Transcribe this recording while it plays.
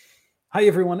Hi,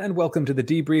 everyone, and welcome to the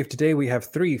debrief. Today we have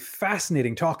three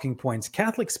fascinating talking points.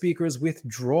 Catholic speakers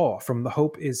withdraw from the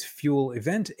Hope is Fuel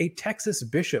event, a Texas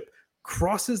bishop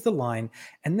crosses the line,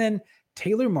 and then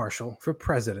Taylor Marshall for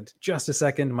president. Just a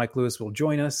second, Mike Lewis will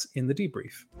join us in the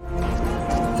debrief.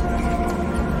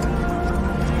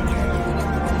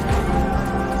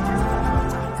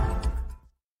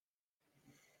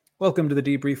 Welcome to the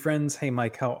debrief, friends. Hey,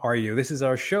 Mike, how are you? This is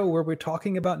our show where we're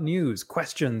talking about news,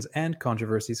 questions, and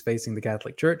controversies facing the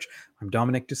Catholic Church. I'm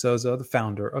Dominic DeSouza, the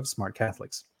founder of Smart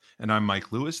Catholics. And I'm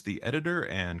Mike Lewis, the editor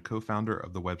and co-founder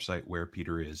of the website Where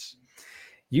Peter Is.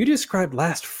 You described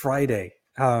last Friday.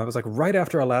 It was like right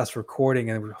after our last recording,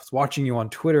 and I was watching you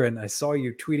on Twitter, and I saw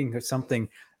you tweeting something.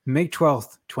 May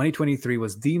 12th, 2023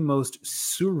 was the most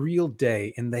surreal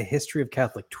day in the history of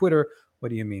Catholic Twitter. What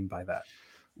do you mean by that?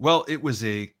 Well, it was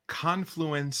a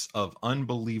confluence of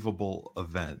unbelievable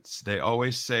events. They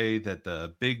always say that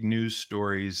the big news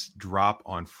stories drop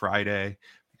on Friday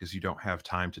because you don't have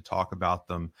time to talk about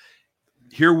them.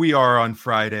 Here we are on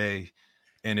Friday,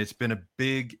 and it's been a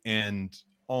big and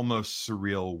almost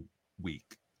surreal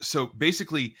week. So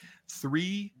basically,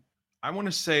 three, I want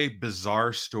to say,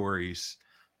 bizarre stories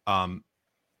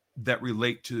that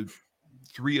relate to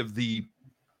three of the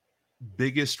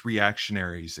biggest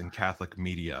reactionaries in Catholic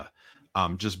media.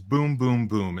 Just boom, boom,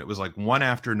 boom. It was like one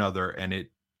after another, and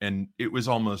it was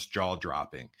almost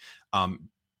jaw-dropping.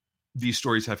 These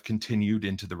stories have continued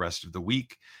into the rest of the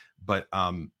week, but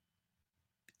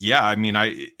yeah, I mean,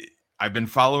 I've been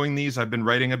following these, I've been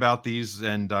writing about these,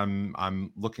 and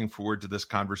I'm looking forward to this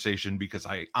conversation because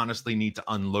I honestly need to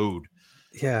unload.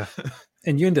 Yeah,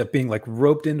 and you end up being like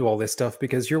roped into all this stuff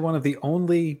because you're one of the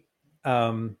only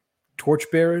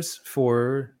torchbearers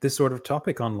for this sort of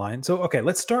topic online. So, okay,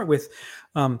 let's start with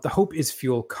the Hope is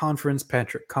Fuel conference.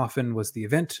 Patrick Coffin was the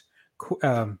event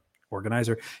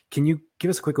organizer. Can you give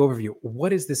us a quick overview?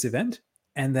 What is this event?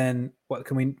 And then what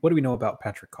do we know about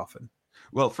Patrick Coffin?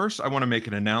 Well, first, I want to make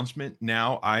an announcement.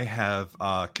 Now I have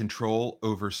control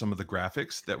over some of the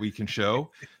graphics that we can show.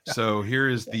 So here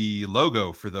is the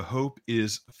logo for the Hope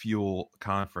is Fuel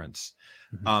conference.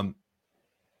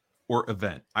 Or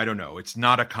event. I don't know. It's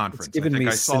not a conference. It's given I think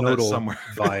me I saw that somewhere.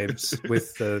 Vibes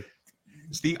with the.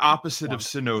 It's the opposite of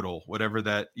synodal, whatever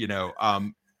that,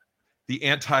 the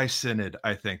anti-synod,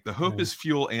 I think. The Hope is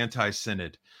Fuel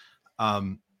anti-synod.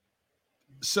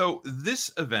 So this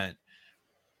event,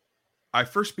 I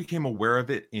first became aware of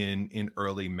it in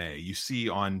early May. You see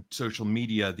on social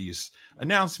media these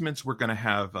announcements. We're going to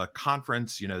have a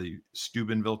conference, the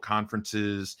Steubenville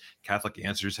conferences. Catholic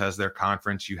Answers has their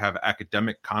conference. You have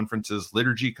academic conferences,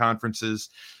 liturgy conferences.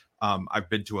 I've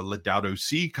been to a Laudato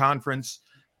Si conference.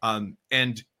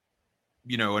 And,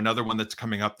 another one that's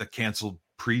coming up, the Canceled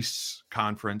Priests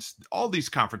Conference. All these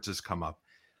conferences come up.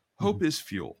 Hope is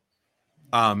Fuel.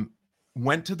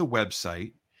 Went to the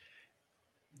website.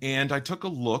 And I took a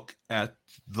look at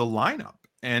the lineup,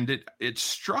 and it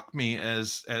struck me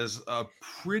as a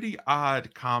pretty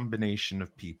odd combination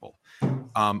of people.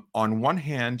 On one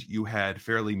hand, you had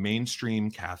fairly mainstream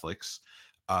Catholics,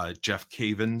 Jeff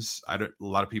Cavins. A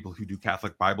lot of people who do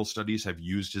Catholic Bible studies have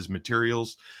used his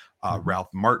materials.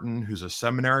 Ralph Martin, who's a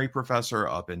seminary professor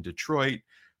up in Detroit.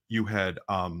 You had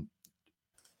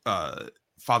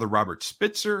Father Robert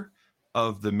Spitzer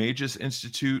of the Magus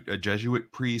Institute, a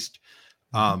Jesuit priest.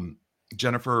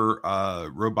 Jennifer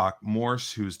Robach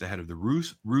Morse, who's the head of the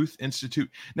Ruth Institute.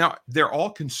 Now, they're all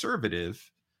conservative,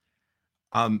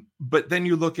 but then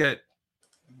you look at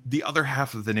the other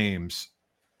half of the names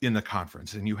in the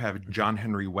conference, and you have John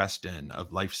Henry Weston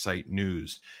of LifeSite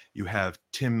News. You have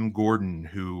Tim Gordon,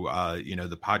 who,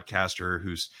 the podcaster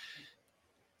who's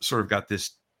sort of got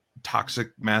this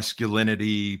toxic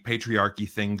masculinity, patriarchy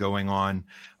thing going on.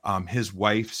 His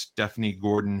wife, Stephanie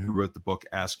Gordon, who wrote the book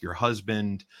Ask Your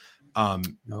Husband.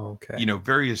 Various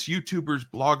YouTubers,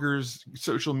 bloggers,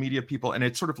 social media people. And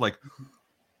it's sort of like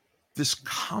this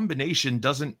combination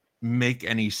doesn't make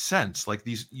any sense. Like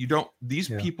these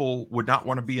people would not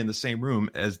want to be in the same room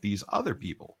as these other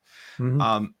people.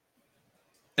 And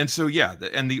so,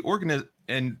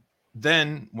 and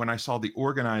then when I saw the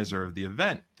organizer of the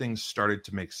event, things started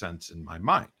to make sense in my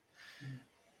mind.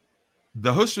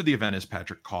 The host of the event is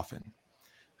Patrick Coffin,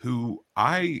 who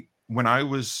when I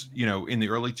was, in the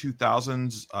early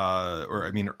 2000s,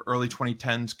 early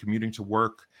 2010s, commuting to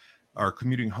work or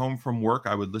commuting home from work,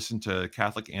 I would listen to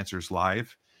Catholic Answers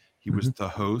Live. He was the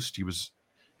host. He was,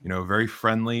 very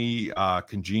friendly,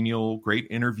 congenial, great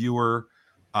interviewer.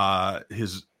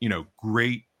 His,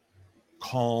 great,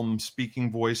 calm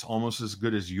speaking voice, almost as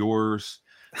good as yours.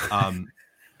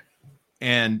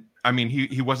 And I mean,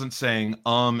 he wasn't saying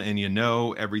and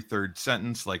every third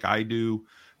sentence like I do.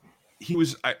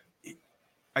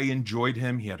 I enjoyed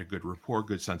him. He had a good rapport,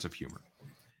 good sense of humor.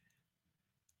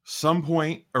 Some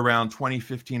point around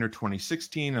 2015 or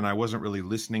 2016, and I wasn't really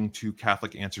listening to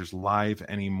Catholic Answers Live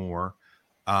anymore.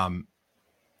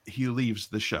 He leaves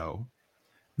the show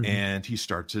and he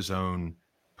starts his own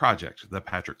project, the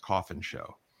Patrick Coffin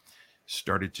Show.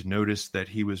 Started to notice that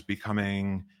he was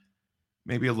becoming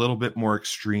maybe a little bit more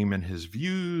extreme in his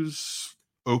views,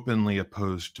 openly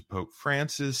opposed to Pope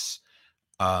Francis.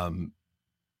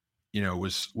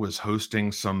 Was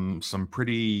hosting some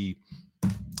pretty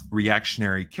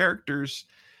reactionary characters.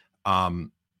 And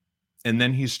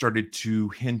then he started to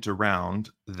hint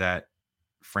around that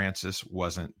Francis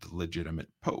wasn't the legitimate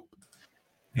Pope.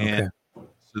 Okay. And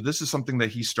so this is something that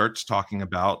he starts talking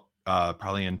about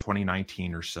probably in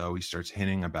 2019 or so. He starts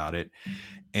hinting about it.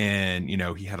 And,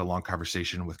 he had a long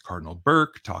conversation with Cardinal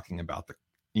Burke talking about the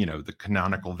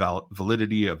canonical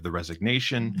validity of the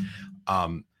resignation.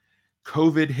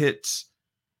 COVID hits,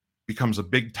 becomes a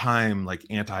big time like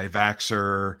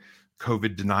anti-vaxxer,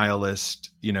 COVID denialist,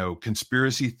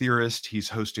 conspiracy theorist. He's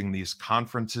hosting these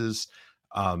conferences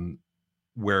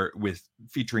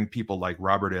featuring people like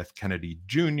Robert F. Kennedy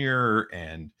Jr.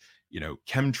 and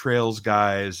chemtrails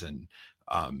guys, and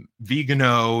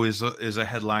Vigano is a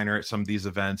headliner at some of these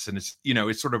events, and it's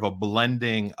sort of a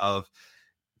blending of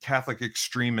Catholic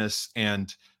extremists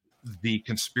and the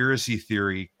conspiracy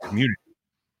theory community.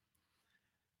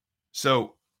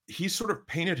 So he sort of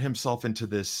painted himself into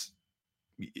this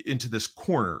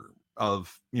corner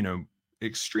of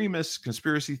extremists,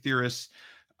 conspiracy theorists,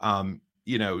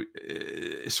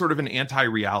 sort of an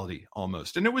anti-reality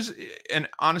almost. And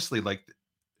honestly, like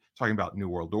talking about New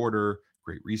World Order,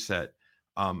 Great Reset,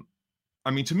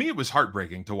 to me it was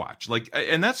heartbreaking to watch. Like,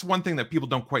 and that's one thing that people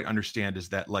don't quite understand, is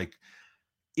that like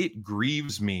it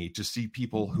grieves me to see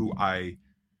people who I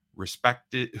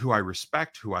respect, who I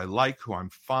like, who I'm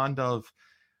fond of,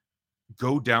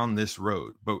 go down this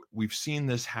road. But we've seen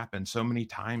this happen so many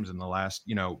times in the last,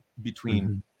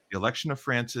 between the election of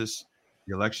Francis,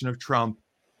 the election of Trump,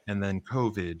 and then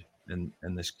COVID and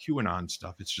this QAnon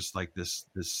stuff. It's just like this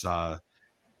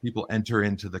people enter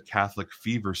into the Catholic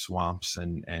fever swamps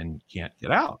and can't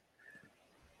get out.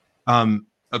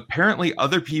 Apparently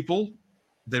other people,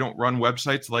 they don't run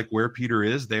websites like Where Peter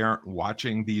Is. They aren't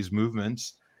watching these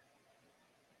movements.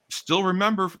 Still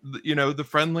remember, the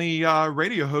friendly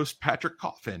radio host Patrick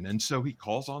Coffin. And so he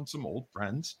calls on some old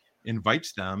friends,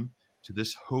 invites them to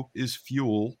this Hope is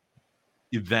Fuel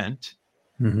event.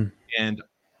 And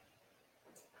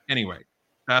anyway,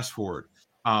 fast forward.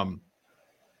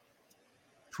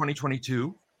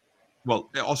 2022. Well,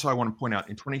 also I want to point out,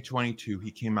 in 2022,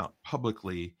 he came out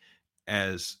publicly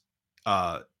as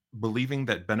believing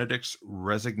that Benedict's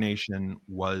resignation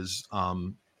was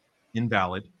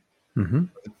invalid.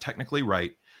 Technically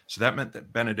right. So that meant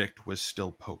that Benedict was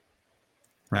still Pope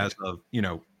as of,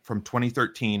 from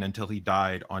 2013 until he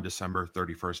died on December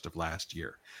 31st of last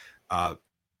year.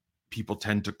 People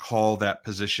tend to call that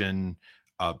position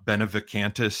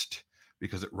benevacantist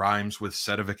because it rhymes with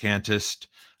sedevacantist.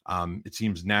 It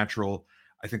seems natural.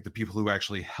 I think the people who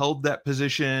actually held that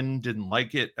position didn't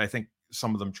like it. I think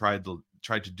some of them tried to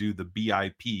do the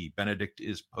BIP, Benedict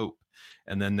is Pope.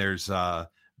 And then there's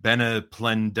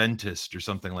Beneplendentist or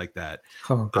something like that.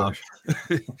 Oh gosh.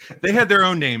 They had their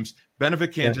own names.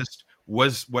 Benevacantist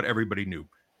was what everybody knew.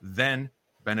 Then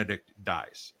Benedict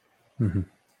dies.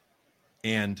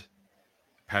 And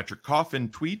Patrick Coffin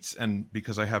tweets, and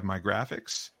because I have my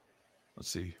graphics, let's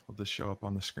see, will this show up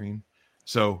on the screen?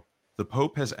 So, the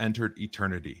Pope has entered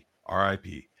eternity,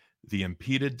 RIP. The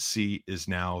impeded see is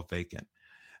now vacant.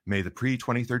 May the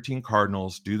pre-2013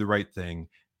 cardinals do the right thing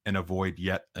and avoid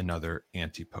yet another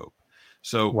anti-pope.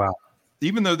 So,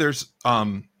 even though there's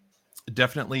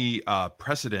definitely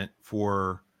precedent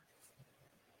for,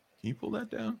 can you pull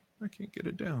that down? I can't get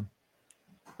it down.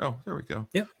 Oh, there we go.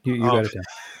 Yep, you got it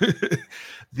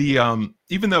down.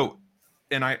 Even though,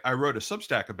 and I wrote a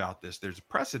Substack about this, there's a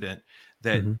precedent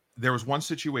that there was one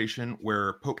situation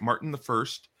where Pope Martin I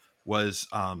was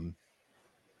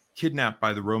kidnapped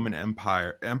by the Roman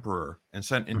emperor and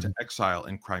sent into exile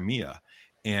in Crimea.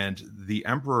 And the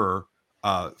emperor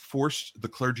forced the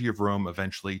clergy of Rome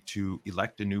eventually to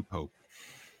elect a new pope.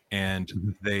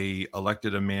 And they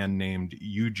elected a man named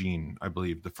Eugene, I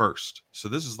believe, the first. So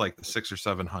this is like the 600s or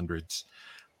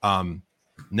 700s.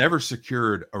 Never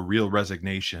secured a real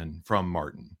resignation from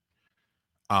Martin.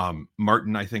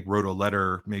 Martin, I think, wrote a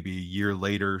letter maybe a year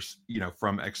later,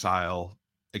 from exile,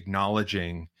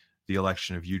 acknowledging the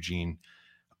election of Eugene.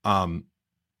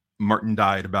 Martin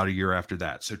died about a year after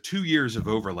that. So 2 years of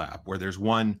overlap where there's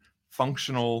one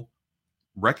functional,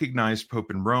 recognized Pope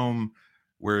in Rome,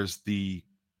 whereas the,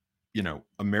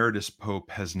 emeritus Pope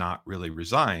has not really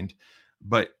resigned.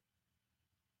 But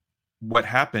what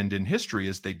happened in history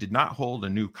is they did not hold a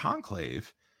new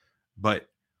conclave, but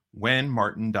when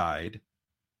Martin died,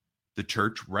 the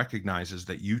church recognizes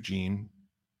that Eugene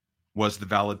was the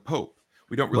valid Pope.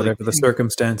 We don't really, whatever the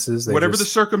circumstances, the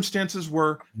circumstances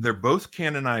were, they're both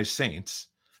canonized saints.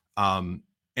 And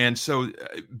so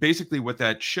basically what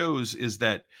that shows is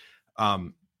that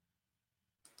Coffin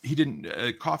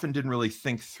didn't really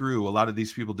think through, a lot of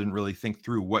these people didn't really think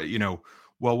through what,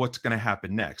 what's going to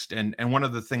happen next. And one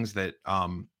of the things that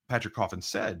Patrick Coffin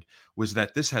said was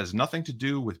that this has nothing to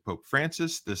do with Pope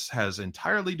Francis. This has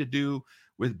entirely to do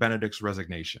with Benedict's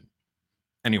resignation.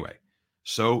 Anyway,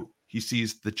 so he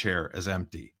sees the chair as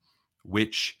empty,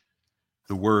 which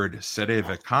the word sede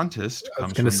vacantis comes from. I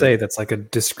was going to say, that's like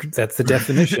that's the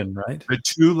definition, right? The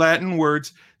two Latin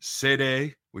words,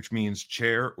 sede, which means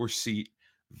chair or seat,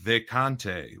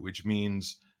 vacante, which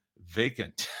means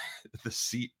vacant. The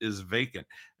seat is vacant.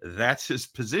 That's his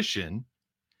position.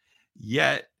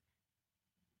 Yet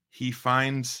he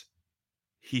hates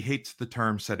the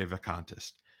term sede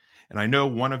vacantis. And I know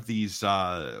one of the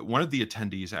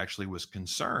attendees actually was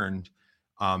concerned,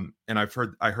 and I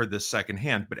heard this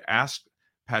secondhand, but asked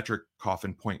Patrick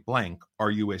Coffin point blank,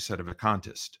 "Are you a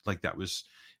sedevacantist?" Like that was,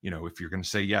 if you're going to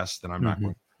say yes, then I'm not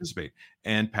going to participate.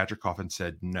 And Patrick Coffin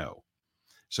said no.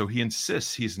 So he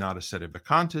insists he's not a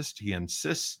sedevacantist. He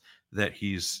insists that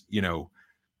he's,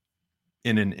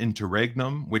 in an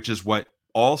interregnum, which is what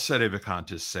all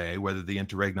sedevacantists say, whether the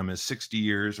interregnum is 60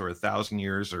 years or 1,000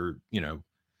 years or,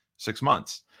 6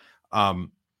 months.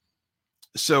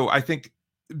 So I think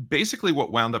basically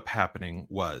what wound up happening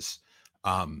was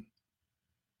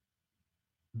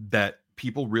that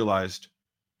people realized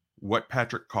what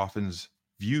Patrick Coffin's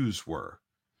views were.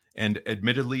 And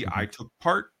admittedly, I took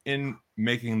part in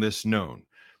making this known.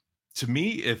 To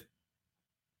me, if,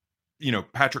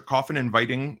 Patrick Coffin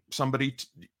inviting somebody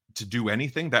to do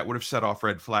anything, that would have set off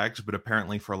red flags. But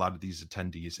apparently for a lot of these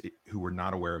attendees who were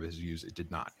not aware of his views, it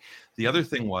did not. The other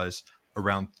thing was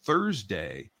around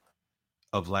Thursday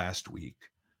of last week,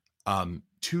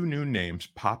 2 new names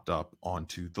popped up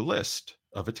onto the list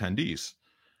of attendees.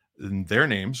 And their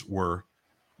names were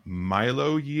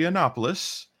Milo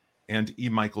Yiannopoulos and E.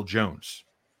 Michael Jones.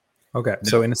 Okay,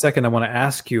 so in a second, I want to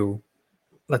ask you.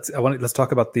 Let's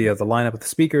talk about the lineup of the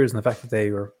speakers and the fact that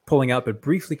they were pulling out. But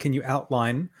briefly, can you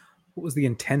outline what was the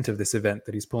intent of this event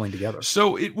that he's pulling together?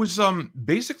 So it was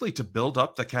basically to build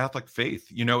up the Catholic faith.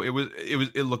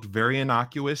 It looked very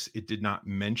innocuous. It did not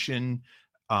mention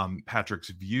Patrick's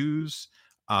views.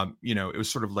 It was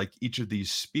sort of like each of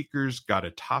these speakers got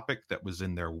a topic that was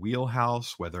in their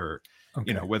wheelhouse, whether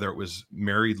it was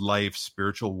married life,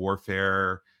 spiritual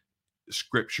warfare,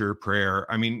 scripture, prayer.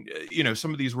 I mean,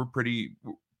 some of these were pretty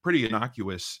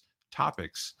innocuous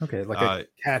topics. Okay, like a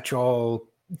catch-all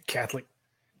Catholic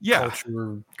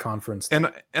culture conference.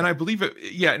 And I believe it.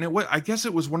 Yeah, and I guess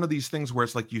it was one of these things where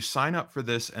it's like you sign up for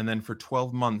this, and then for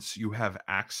 12 months you have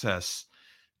access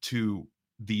to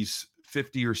these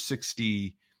 50 or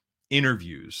 60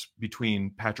 interviews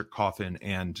between Patrick Coffin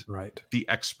and the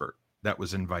expert that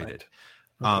was invited. Right.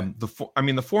 Okay.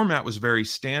 The format was very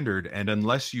standard, and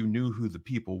unless you knew who the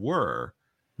people were,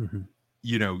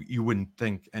 you wouldn't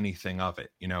think anything of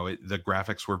it. The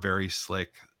graphics were very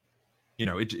slick.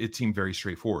 It seemed very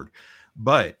straightforward.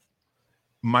 But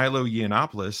Milo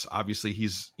Yiannopoulos, obviously,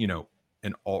 he's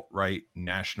an alt-right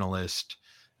nationalist.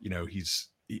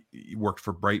 He worked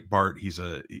for Breitbart. He's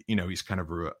he's kind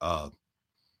of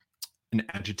an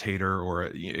agitator or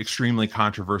an extremely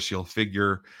controversial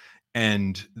figure.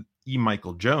 And E.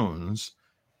 Michael Jones,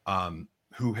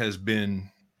 who has been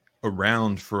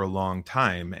around for a long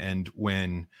time, and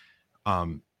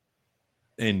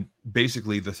and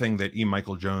basically the thing that E.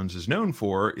 Michael Jones is known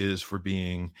for is for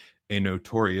being a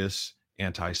notorious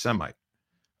anti-Semite.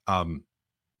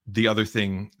 The other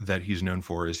thing that he's known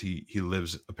for is he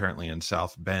lives apparently in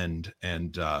South Bend,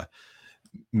 and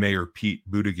Mayor Pete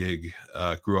Buttigieg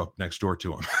grew up next door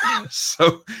to him.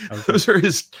 So those are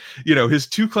his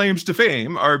 2 claims to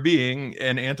fame are being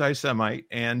an anti-Semite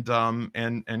and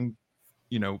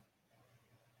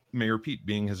Mayor Pete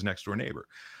being his next door neighbor.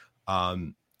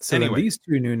 So anyway, these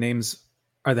 2 new names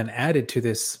are then added to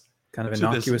this kind of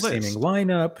innocuous seeming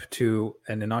lineup, to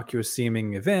an innocuous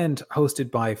seeming event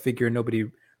hosted by a figure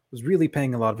nobody was really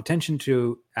paying a lot of attention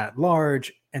to at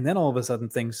large. And then all of a sudden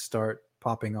things start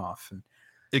popping off.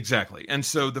 Exactly. And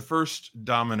so the first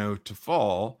domino to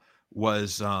fall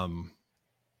was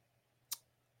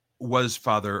was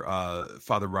Father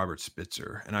Robert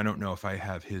Spitzer, and I don't know if I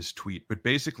have his tweet, but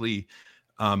basically,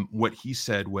 what he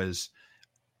said was,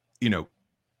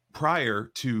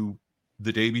 prior to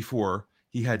the day before,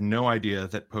 he had no idea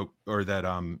that Pope or that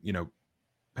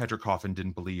Patrick Coffin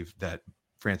didn't believe that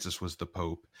Francis was the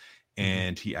Pope.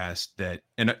 And he asked that,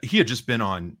 and he had just been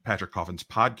on Patrick Coffin's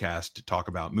podcast to talk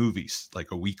about movies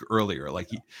like a week earlier. Like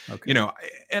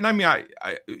and I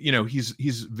mean,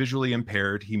 he's visually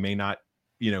impaired. He may not,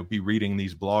 be reading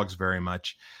these blogs very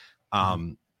much.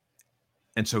 And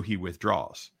so he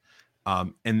withdraws.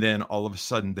 And then all of a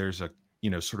sudden there's a,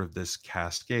 sort of this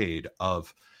cascade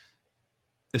of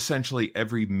essentially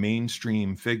every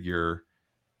mainstream figure,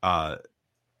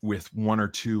 with one or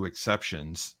two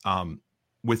exceptions,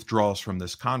 withdrawals from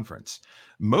this conference,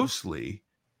 mostly.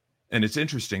 And it's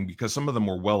interesting because some of them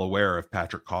were well aware of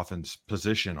Patrick Coffin's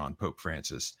position on Pope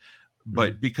Francis,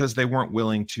 but because they weren't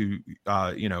willing to,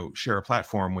 share a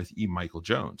platform with E. Michael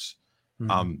Jones.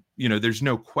 There's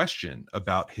no question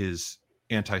about his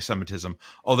anti-Semitism,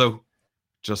 although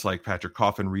just like Patrick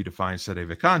Coffin redefined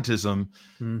sedevacantism,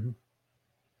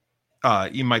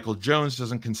 E. Michael Jones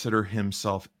doesn't consider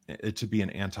himself to be an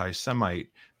anti-Semite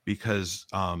because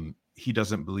he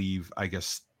doesn't believe, I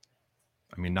guess,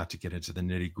 I mean, not to get into the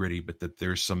nitty gritty, but that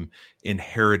there's some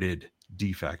inherited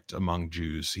defect among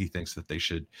Jews. He thinks that they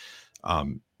should,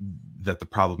 that the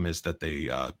problem is that they,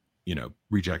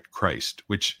 reject Christ,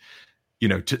 which,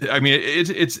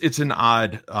 it's an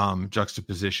odd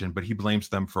juxtaposition, but he blames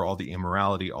them for all the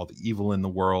immorality, all the evil in the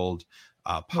world,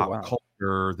 pop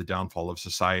culture, the downfall of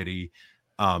society.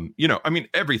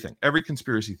 Everything, every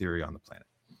conspiracy theory on the planet.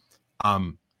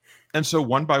 And so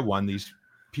one by one, these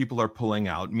people are pulling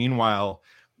out. Meanwhile,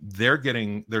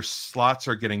 their slots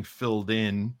are getting filled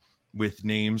in with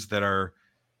names that are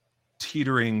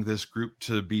teetering this group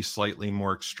to be slightly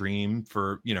more extreme.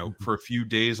 For a few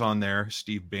days on there,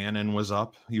 Steve Bannon was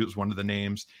up. He was one of the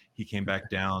names. He came back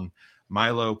down.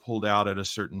 Milo pulled out at a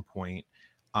certain point.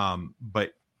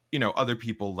 But other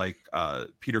people like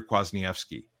Peter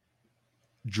Kwasniewski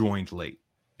joined late.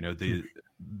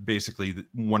 Basically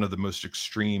one of the most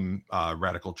extreme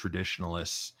radical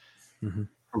traditionalists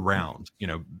around,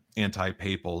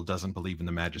 anti-papal, doesn't believe in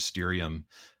the magisterium,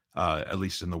 at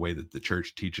least in the way that the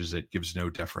church teaches it, gives no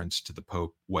deference to the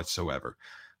Pope whatsoever.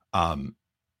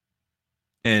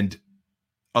 And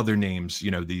other names,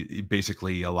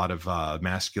 basically a lot of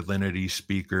masculinity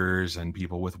speakers and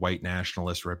people with white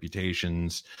nationalist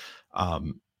reputations,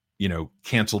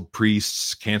 canceled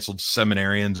priests, canceled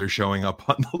seminarians are showing up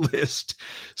on the list.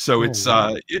 So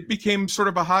it became sort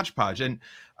of a hodgepodge. And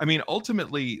I mean,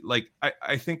 ultimately, like,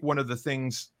 I think one of the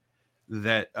things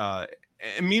that,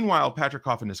 and meanwhile, Patrick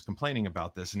Coffin is complaining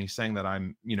about this, and he's saying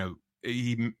that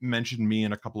he mentioned me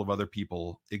and a couple of other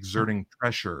people exerting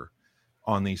pressure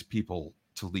on these people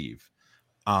to leave.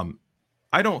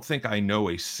 I don't think I know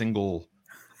a single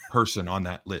person on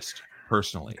that list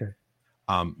personally. Okay.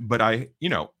 But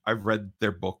I've read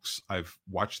their books. I've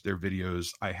watched their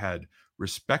videos. I had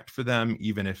respect for them,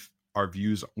 even if our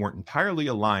views weren't entirely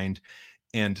aligned.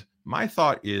 And my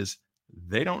thought is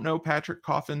they don't know Patrick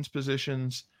Coffin's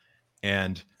positions,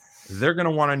 and they're going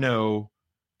to want to know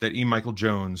that E. Michael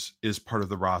Jones is part of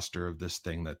the roster of this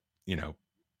thing that,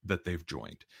 that they've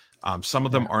joined. Some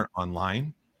of them aren't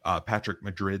online. Patrick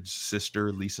Madrid's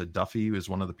sister, Lisa Duffy, is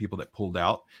one of the people that pulled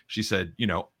out. She said,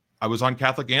 I was on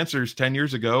Catholic Answers 10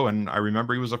 years ago, and I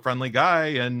remember he was a friendly guy.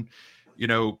 And,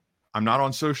 I'm not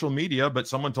on social media, but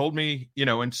someone told me,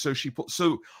 and so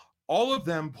so all of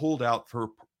them pulled out for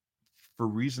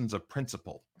reasons of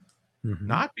principle,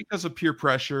 not because of peer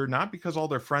pressure, not because all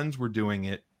their friends were doing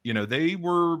it. They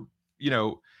were,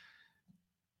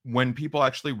 when people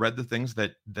actually read the things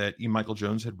that E. Michael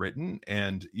Jones had written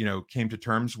and, came to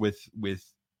terms with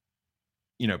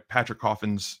Patrick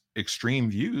Coffin's extreme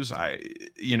views,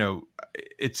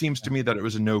 it seems to me that it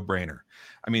was a no-brainer.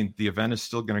 I mean, the event is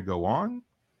still going to go on.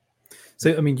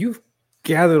 So, I mean, you've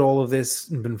gathered all of this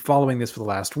and been following this for the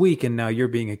last week, and now you're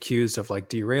being accused of like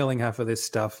derailing half of this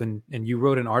stuff. And you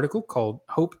wrote an article called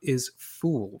 "Hope is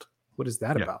Fooled." What is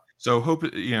that about? So hope,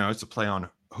 it's a play on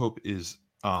hope is.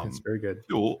 It's very good.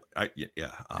 Cool.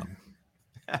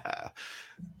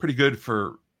 Pretty good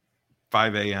for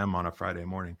 5 a.m. on a Friday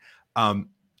morning.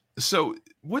 So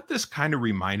what this kind of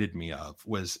reminded me of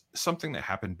was something that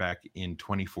happened back in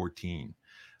 2014.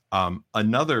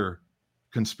 Another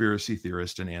conspiracy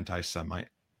theorist and anti-Semite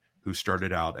who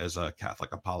started out as a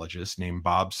Catholic apologist named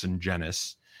Bob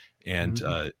Sungenis and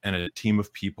a team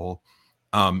of people.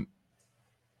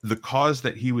 The cause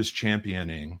that he was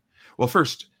championing, well,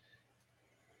 first,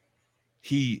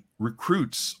 he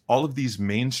recruits all of these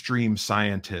mainstream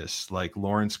scientists like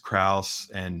Lawrence Krauss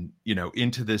and,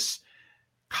 into this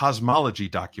cosmology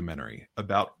documentary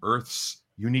about Earth's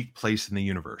unique place in the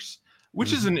universe,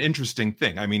 which is an interesting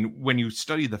thing. I mean, when you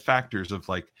study the factors of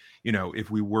like, if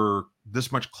we were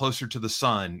this much closer to the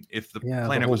sun, if the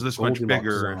planet was this much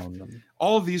bigger,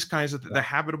 all of these kinds of the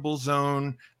habitable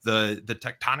zone, the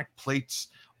tectonic plates,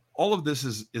 all of this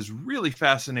is really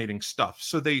fascinating stuff.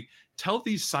 So they tell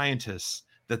these scientists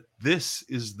that this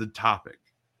is the topic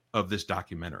of this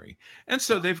documentary. And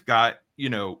so they've got,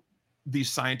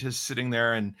 these scientists sitting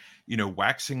there and,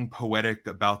 waxing poetic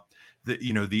about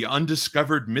the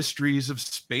undiscovered mysteries of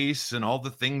space and all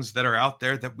the things that are out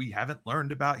there that we haven't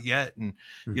learned about yet. And,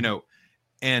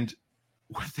 and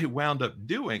what they wound up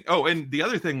doing. Oh, and the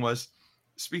other thing was,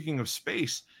 speaking of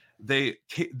space, they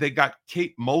got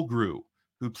Kate Mulgrew,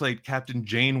 who played Captain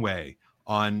Janeway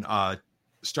on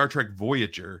Star Trek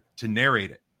Voyager, to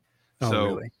narrate it.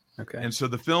 Really? Okay. And so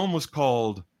the film was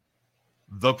called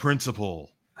The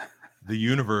Principle. The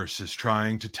universe is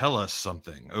trying to tell us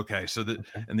something. Okay. So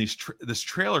and this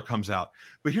trailer comes out.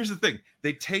 But here's the thing.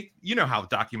 They take, how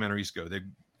documentaries go. They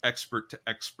expert to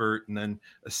expert, and then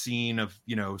a scene of,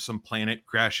 some planet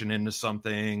crashing into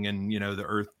something, and, the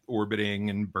Earth orbiting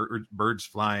and birds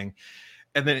flying.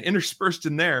 And then interspersed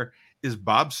in there is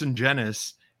Bob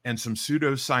Sungenis and some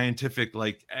pseudo-scientific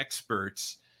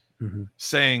experts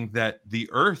saying that the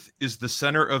Earth is the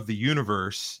center of the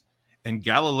universe and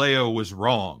Galileo was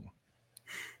wrong.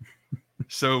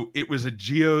 So it was a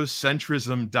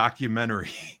geocentrism documentary.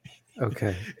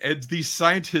 Okay. And these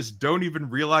scientists don't even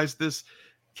realize this.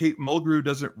 Kate Mulgrew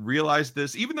doesn't realize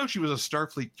this, even though she was a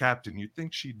Starfleet captain. You'd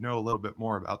think she'd know a little bit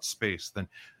more about space than,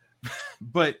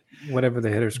 but whatever the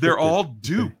hitters, they're all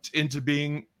duped into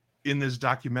being in this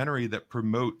documentary that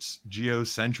promotes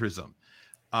geocentrism.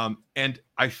 And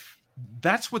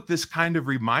that's what this kind of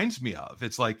reminds me of.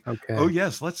 It's like, oh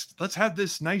yes, let's have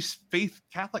this nice faith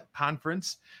Catholic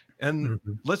conference, and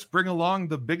let's bring along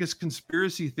the biggest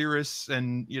conspiracy theorists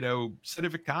and,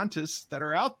 sedevacantists that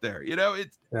are out there.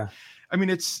 I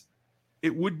mean,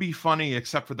 it would be funny,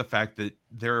 except for the fact that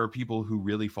there are people who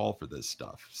really fall for this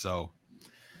stuff. So,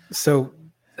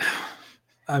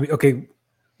 I mean, okay,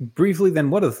 briefly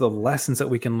then, what are the lessons that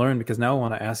we can learn? Because now I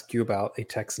want to ask you about a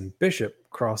Texan bishop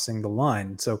crossing the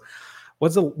line. So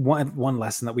what's the one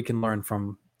lesson that we can learn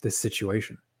from this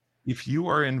situation? If you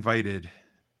are invited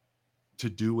to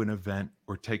do an event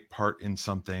or take part in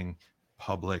something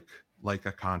public, like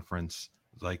a conference,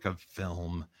 like a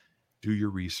film, do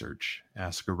your research,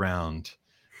 ask around,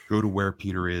 go to where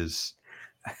Peter is,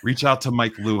 reach out to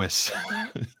Mike Lewis.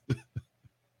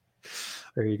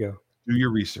 There you go. Do your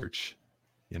research,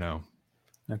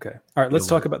 Okay. All right. Let's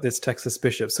talk about this Texas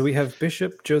bishop. So we have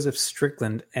Bishop Joseph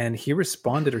Strickland, and he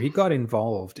responded, or he got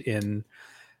involved in.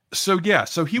 So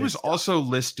he was also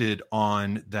listed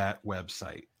on that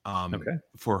website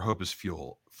for Hope is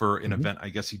Fuel for an event, I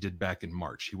guess he did back in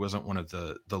March. He wasn't one of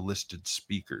the listed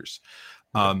speakers.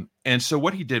 And so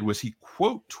what he did was he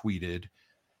quote tweeted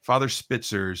Father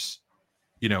Spitzer's,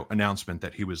 announcement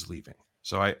that he was leaving.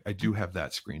 So I do have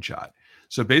that screenshot.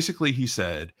 So basically he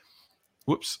said,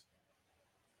 whoops,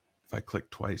 if I click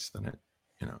twice, then it,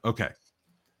 okay.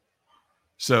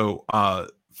 So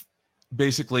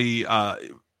basically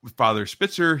Father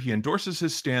Spitzer, he endorses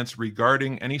his stance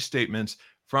regarding any statements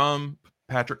from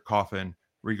Patrick Coffin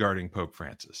regarding Pope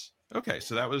Francis. Okay.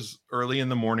 So that was early in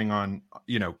the morning on,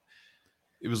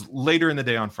 it was later in the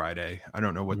day on Friday. I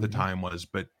don't know what the time was,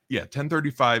 but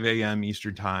 10:35 a.m.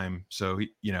 Eastern time. So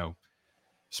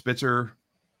Spitzer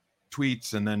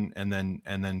tweets and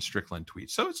then Strickland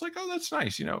tweets. So it's like, oh, that's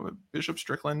nice. Bishop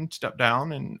Strickland stepped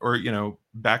down or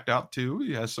backed out too.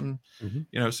 He has some,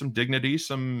 some dignity,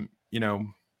 some,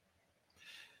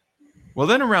 well,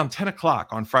 then around 10 o'clock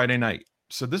on Friday night.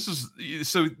 So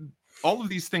all of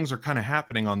these things are kind of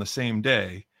happening on the same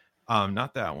day.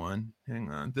 Not that one.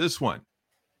 Hang on. This one.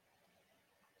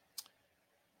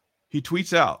 He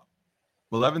tweets out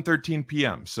 11:13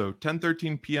 p.m. So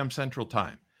 10:13 p.m. Central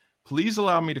Time. Please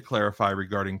allow me to clarify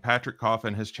regarding Patrick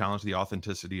Coffin has challenged the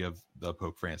authenticity of the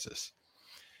Pope Francis.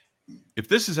 If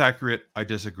this is accurate, I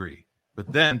disagree.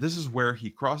 But then this is where he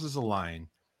crosses a line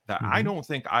that I don't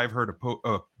think I've heard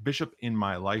a bishop in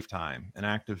my lifetime, an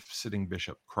active sitting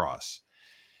bishop, cross.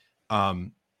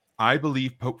 I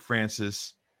believe Pope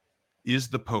Francis is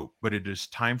the Pope, but it is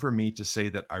time for me to say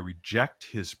that I reject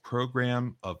his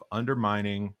program of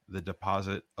undermining the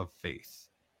deposit of faith.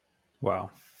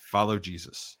 Wow. Follow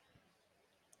Jesus.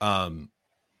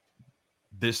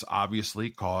 This obviously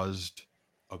caused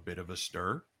a bit of a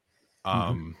stir.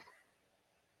 And,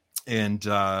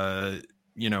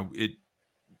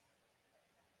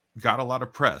 got a lot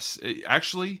of press.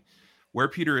 Actually, where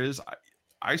Peter is,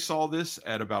 I saw this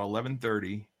at about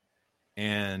 11:30,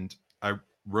 and I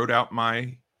wrote out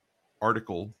my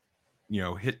article,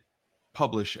 hit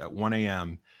publish at 1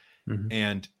 a.m. Mm-hmm.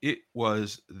 And it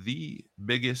was the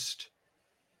biggest,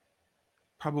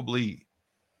 probably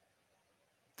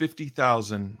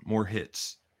 50,000 more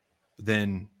hits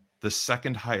than the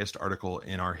second highest article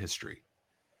in our history.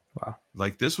 Wow.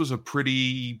 Like, this was a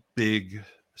pretty big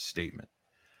statement.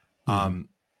 Mm-hmm.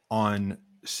 On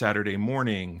Saturday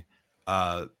morning,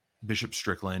 Bishop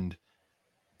Strickland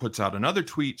puts out another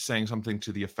tweet saying something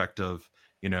to the effect of,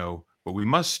 but we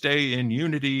must stay in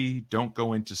unity, don't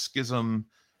go into schism,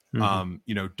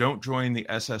 don't join the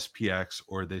SSPX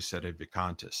or the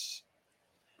Sedevacantists.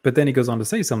 But then he goes on to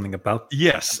say something about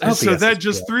yes. About so that SSPX.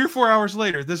 just 3 or 4 hours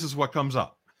later, this is what comes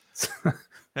up.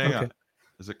 Hang on.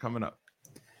 Is it coming up?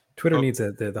 Twitter needs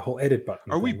the whole edit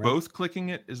button. Are we both clicking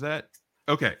it? Is that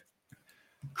okay?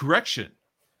 Correction.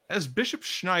 As Bishop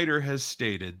Schneider has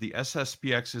stated, the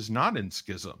SSPX is not in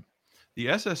schism. The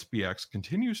SSPX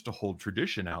continues to hold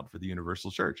tradition out for the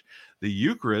Universal Church. The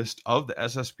Eucharist of the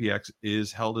SSPX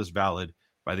is held as valid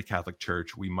by the Catholic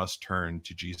Church. We must turn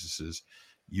to Jesus's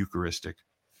Eucharistic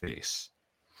face.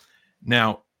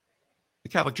 Now, the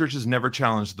Catholic Church has never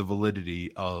challenged the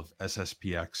validity of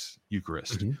SSPX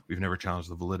Eucharist. Mm-hmm. We've never challenged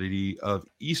the validity of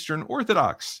Eastern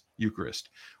Orthodox Eucharist.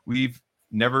 We've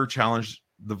never challenged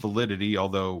the validity,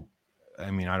 although, I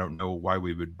don't know why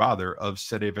we would bother, of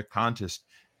Sedevacantist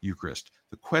Eucharist.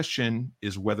 The question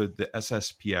is whether the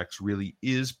SSPX really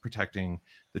is protecting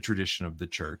the tradition of the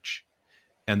Church.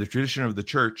 And the tradition of the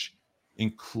Church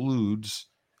includes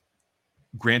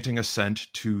granting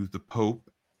assent to the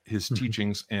Pope, his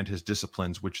teachings, and his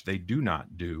disciplines, which they do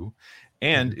not do.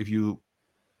 And if you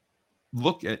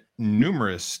look at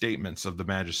numerous statements of the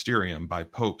magisterium by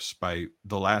popes, by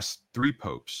the last 3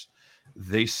 popes,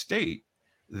 they state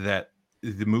that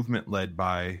the movement led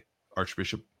by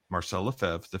Archbishop Marcel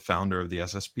Lefebvre, the founder of the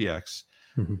SSPX,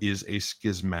 is a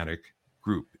schismatic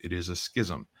group. It is a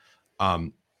schism.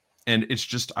 And it's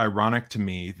just ironic to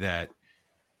me that,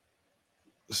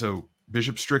 so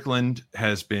Bishop Strickland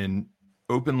has been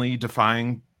openly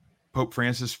defying Pope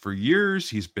Francis for years.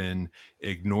 He's been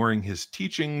ignoring his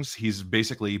teachings. He's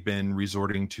basically been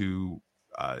resorting to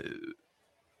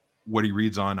what he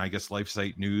reads on, I guess,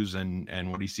 LifeSite News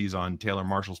and what he sees on Taylor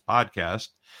Marshall's podcast.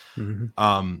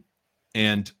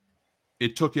 And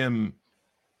it took him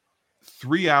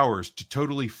 3 hours to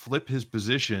totally flip his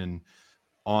position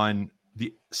on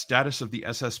the status of the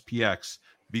SSPX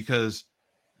because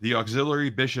the auxiliary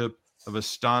bishop of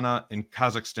Astana in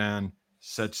Kazakhstan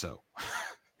said so.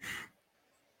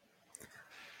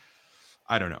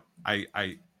 I don't know.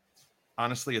 I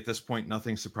honestly, at this point,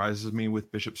 nothing surprises me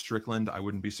with Bishop Strickland. I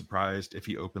wouldn't be surprised if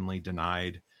he openly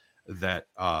denied that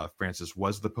Francis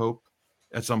was the Pope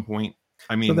at some point.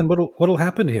 So then what'll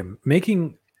happen to him?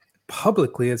 Making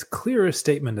publicly as clear a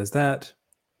statement as that,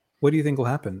 what do you think will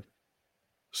happen?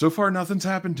 So far, nothing's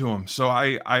happened to him. So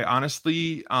I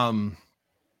honestly,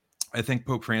 I think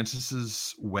Pope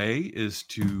Francis's way is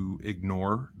to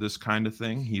ignore this kind of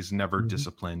thing. He's never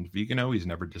disciplined Vigano. He's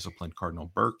never disciplined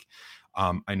Cardinal Burke.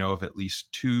 I know of at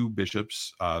least 2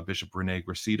 bishops, Bishop Rene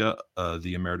Gracida,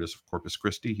 the emeritus of Corpus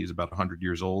Christi. He's about 100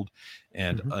 years old.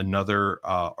 And another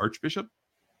archbishop,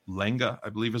 Lenga, I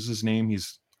believe is his name.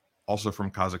 He's also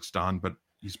from Kazakhstan, but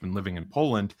he's been living in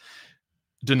Poland,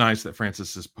 denies that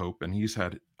Francis is Pope. And he's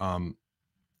had...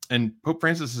 and Pope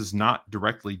Francis has not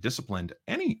directly disciplined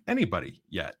anybody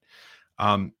yet.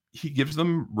 He gives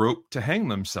them rope to hang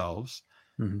themselves.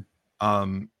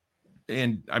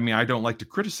 And I don't like to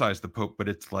criticize the Pope, but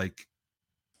it's like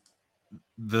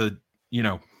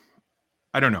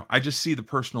I don't know. I just see the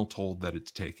personal toll that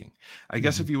it's taking. I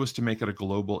guess if he was to make it a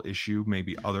global issue,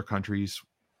 maybe other countries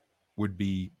would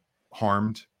be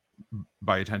harmed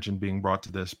by attention being brought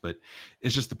to this, but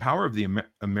it's just the power of the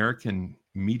American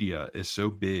media is so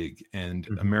big, and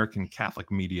American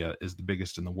Catholic media is the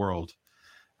biggest in the world.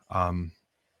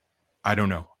 I don't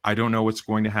know. I don't know what's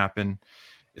going to happen.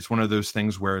 It's one of those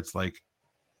things where it's like,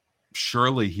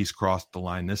 surely he's crossed the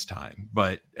line this time,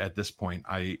 but at this point,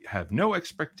 I have no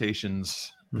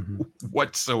expectations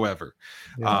whatsoever.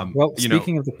 Yeah. Well,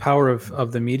 speaking of the power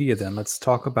of the media, then let's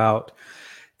talk about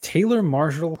Taylor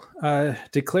Marshall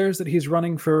declares that he's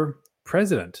running for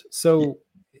president. So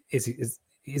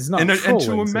he's not and trolling,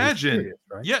 to imagine, serious,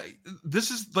 right? Yeah,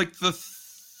 this is like the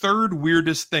 3rd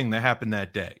weirdest thing that happened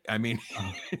that day.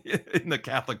 In the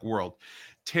Catholic world,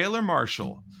 Taylor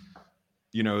Marshall,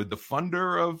 the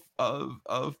funder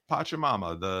of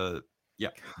Pachamama, the Yeah,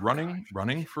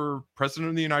 running for president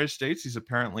of the United States. He's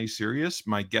apparently serious.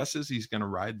 My guess is he's going to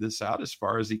ride this out as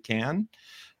far as he can.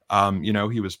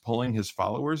 He was polling his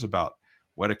followers about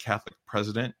what a Catholic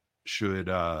president should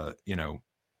have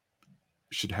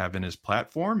in his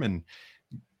platform, and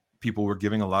people were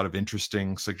giving a lot of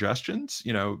interesting suggestions.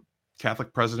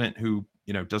 Catholic president who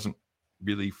doesn't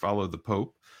really follow the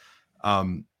Pope.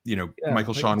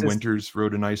 Michael Sean Winters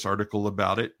wrote a nice article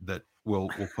about it that we'll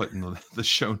put in the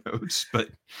show notes. But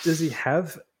does he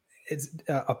have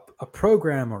a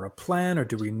program or a plan, or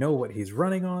do we know what he's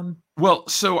running on? Well,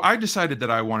 so I decided that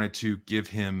I wanted to give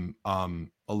him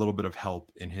a little bit of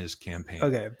help in his campaign.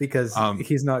 Okay, because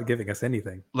he's not giving us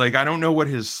anything. Like, I don't know what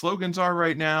his slogans are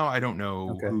right now. I don't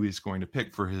know who he's going to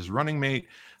pick for his running mate.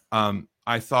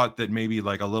 I thought that maybe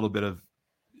like a little bit of,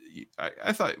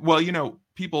 I thought, well,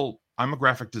 people, I'm a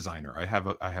graphic designer. I have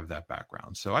that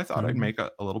background. So I thought I'd make a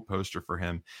little poster for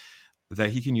him that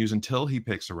he can use until he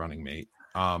picks a running mate.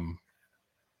 Oh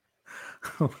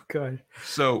God.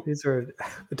 So these are,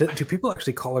 do people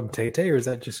actually call him Tay Tay, or is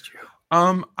that just you?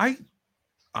 I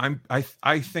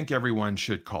think everyone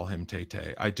should call him Tay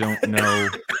Tay. I don't know.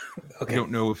 I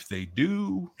don't know if they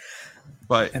do,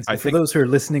 but so for those who are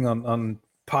listening on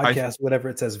podcast, whatever,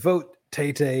 it says vote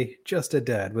Tay Tay, just a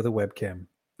dad with a webcam.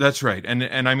 That's right.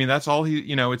 And I mean, that's all he,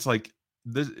 it's like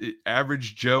the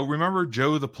average Joe. Remember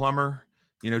Joe the plumber?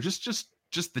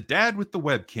 Just the dad with the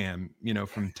webcam,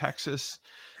 from Texas.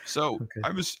 So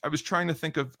I was trying to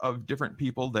think of different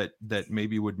people that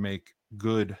maybe would make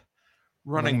good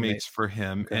running mates for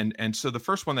him. Okay. And so the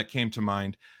first one that came to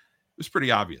mind was pretty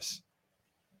obvious.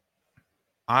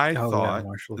 I thought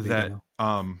that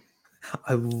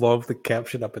I love the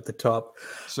caption up at the top.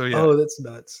 So yeah. Oh, that's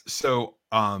nuts. So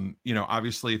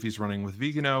obviously if he's running with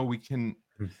Vigano, we can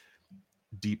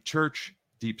deep church,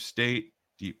 deep state,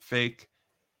 deep fake.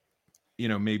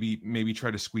 Maybe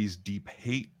try to squeeze deep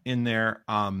hate in there.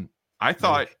 I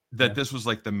thought that this was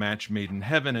like the match made in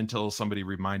heaven until somebody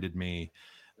reminded me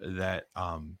that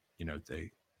the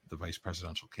vice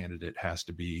presidential candidate has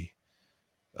to be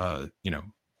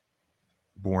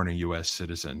born a U.S.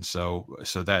 citizen. So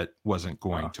that wasn't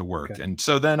going to work. Okay. And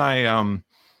so then I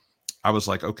was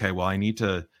like, okay, well, I need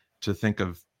to think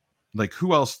of like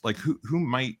who else, like who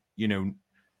might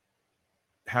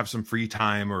have some free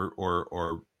time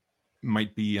or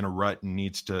might be in a rut and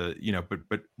needs to,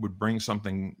 but would bring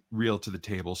something real to the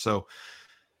table. So,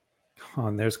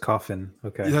 and there's Coffin.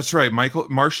 Okay. That's right.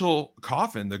 Marshall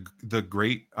Coffin, the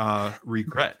great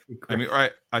regret. I mean,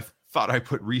 I thought I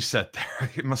put reset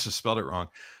there. I must have spelled it wrong.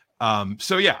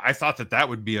 So yeah, I thought that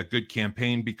would be a good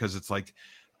campaign because it's like,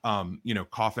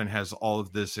 Coffin has all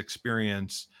of this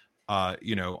experience,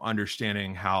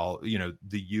 understanding how,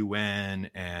 the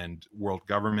UN and world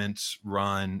governments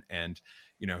run, and,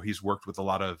 he's worked with a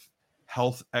lot of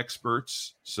health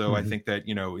experts. So I think that,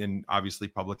 in obviously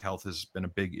public health has been a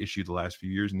big issue the last few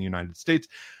years in the United States.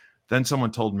 Then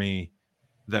someone told me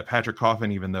that Patrick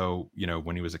Coffin, even though,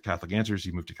 when he was at Catholic Answers,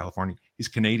 he moved to California, he's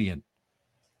Canadian.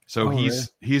 So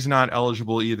he's not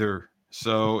eligible either.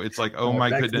 So it's like, oh my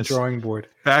goodness,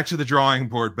 back to the drawing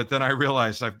board. But then I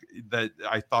realized that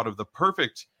I thought of the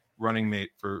perfect running mate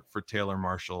for Taylor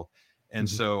Marshall. And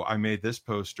so I made this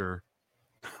poster.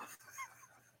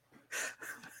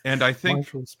 And I think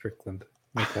Marshall Strickland.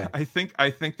 Okay. I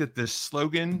think that this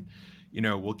slogan,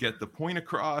 will get the point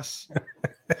across.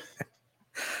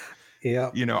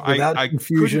 Yeah. Without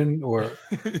confusion or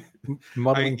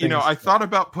muddling things. I thought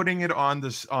about putting it on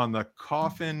the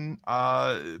Coffin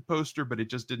poster, but it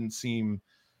just didn't seem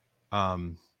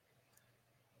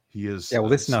he is. Yeah, well,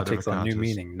 this now takes on new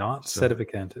meaning, not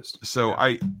sedevacantist. So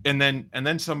and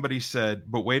then somebody said,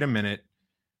 but wait a minute,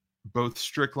 both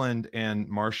Strickland and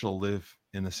Marshall live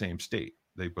in the same state.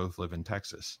 They both live in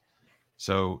Texas.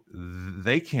 So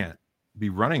they can't be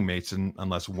running mates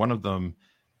unless one of them,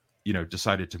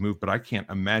 decided to move. But I can't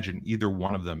imagine either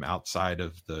one of them outside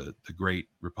of the great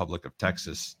Republic of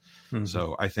Texas.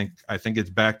 So I think it's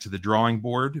back to the drawing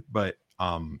board, but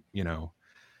I'm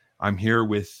here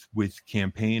with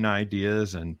campaign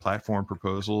ideas and platform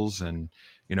proposals. And,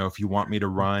 if you want me to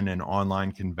run an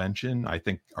online convention, I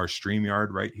think our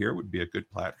StreamYard right here would be a good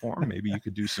platform. Maybe you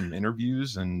could do some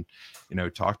interviews and,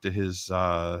 talk to his,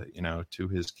 to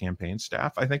his campaign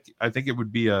staff. I think it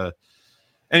would be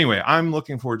anyway, I'm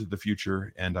looking forward to the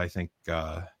future. And I think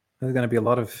there's going to be a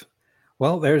lot of,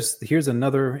 here's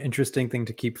another interesting thing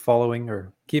to keep following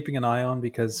or keeping an eye on,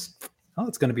 because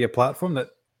it's going to be a platform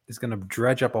that is going to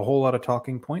dredge up a whole lot of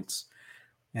talking points,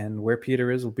 and where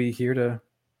Peter is will be here to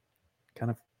kind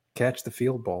of catch the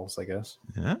field balls, I guess.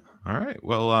 Yeah. All right.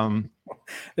 Well,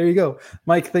 there you go.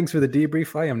 Mike, thanks for the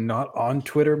debrief. I am not on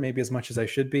Twitter maybe as much as I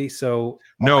should be. So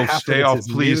no, stay off,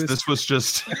 please. News. This was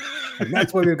just... and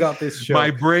that's why we've got this show.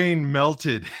 My brain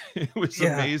melted. It was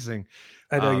amazing.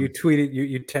 I know you tweeted,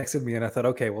 you texted me, and I thought,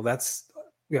 okay, well,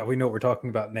 we know what we're talking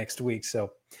about next week.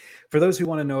 So for those who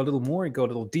want to know a little more and go a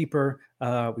little deeper,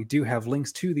 we do have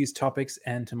links to these topics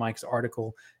and to Mike's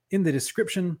article in the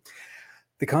description.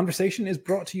 The conversation is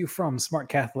brought to you from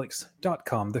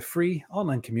smartcatholics.com, the free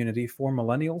online community for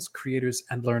millennials, creators,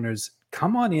 and learners.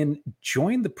 Come on in,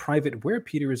 join the private Where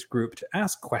Peter Is group to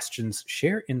ask questions,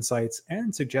 share insights,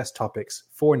 and suggest topics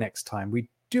for next time. We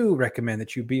do recommend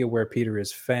that you be a Where Peter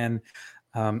Is fan.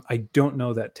 I don't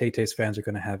know that Tay Tay's fans are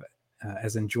going to have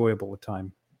as enjoyable a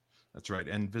time. That's right.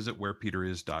 And visit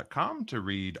wherepeteris.com to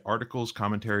read articles,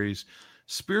 commentaries,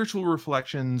 spiritual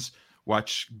reflections,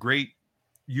 watch great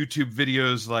YouTube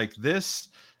videos like this.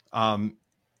 And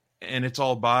it's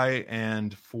all by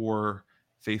and for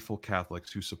faithful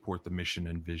Catholics who support the mission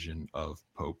and vision of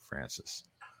Pope Francis.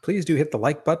 Please do hit the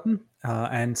like button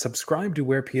and subscribe to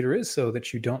Where Peter Is so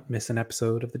that you don't miss an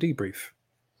episode of the debrief.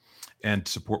 And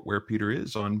support Where Peter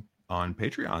Is on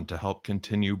Patreon to help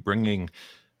continue bringing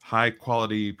high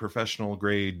quality, professional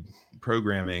grade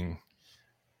programming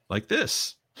like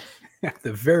this. At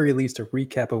the very least, a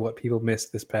recap of what people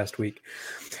missed this past week.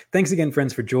 Thanks again,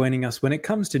 friends, for joining us. When it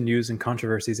comes to news and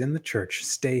controversies in the church,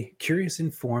 stay curious,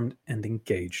 informed, and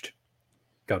engaged.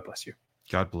 God bless you.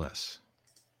 God bless.